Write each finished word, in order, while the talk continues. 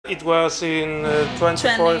It was in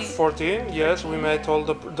 2014. Yes, we made all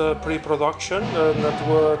the pre-production that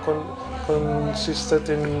were consisted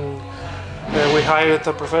in. We hired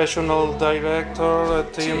a professional director, a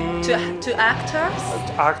team, two actors.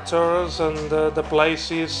 Actors and the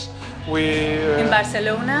places. In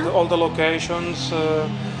Barcelona. All the locations,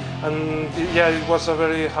 and yeah, it was a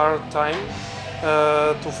very hard time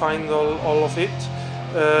to find all of it.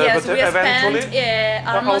 Yes, but we eventually, spent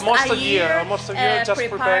almost a year just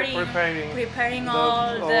preparing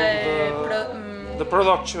all the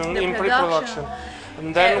production, pre-production.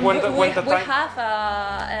 And then when the time have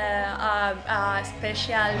a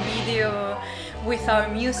special video with our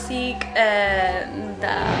music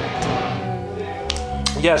that.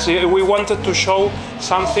 Yes, we wanted to show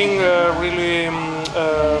something really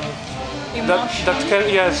that can,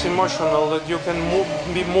 yes, emotional, that you can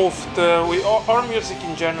be moved. Our music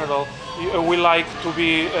in general, we like to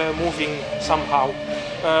be moving somehow.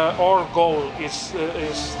 Our goal is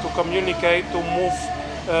to communicate, to move.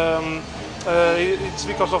 It's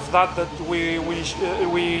because of that we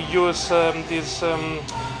use these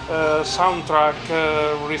soundtrack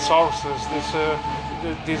resources.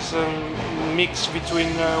 This mix between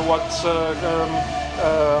what's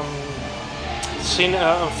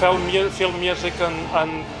film music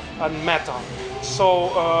and metal. So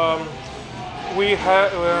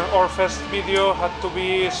our first video had to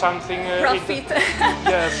be something profit.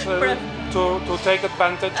 Yes, to take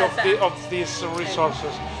advantage of these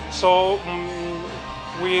resources. So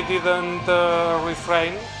we didn't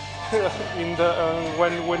refrain in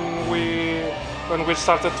when we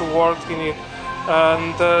started to work in it.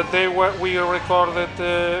 And we recorded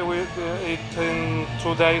it in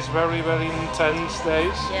 2 days, very, very intense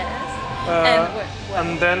days. Yes.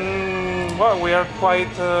 And then, we are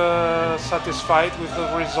quite satisfied with the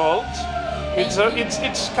results.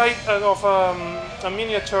 It's kind of a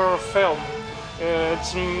miniature film.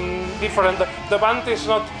 It's different. The band is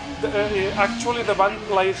not. Actually, the band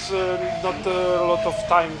plays not a lot of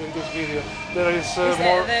time in this video. There is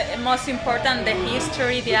more. The most important, the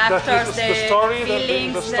history, the actors, the story,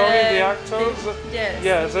 feelings, the story, the actors. Yes.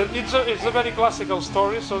 Yes, it's a very classical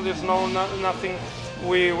story. So there's nothing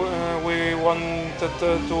we wanted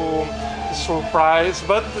to surprise.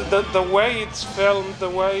 But the way it's filmed, the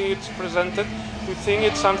way it's presented, we think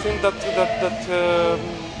it's something that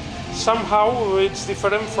somehow it's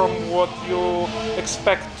different from what you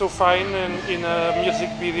expect to find in a music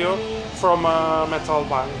video from a metal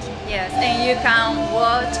band. Yes, and you can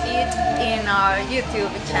watch it in our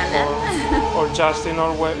YouTube channel. or just in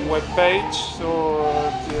our web page, or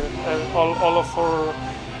all of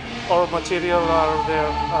our material are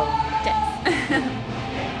there. Yes.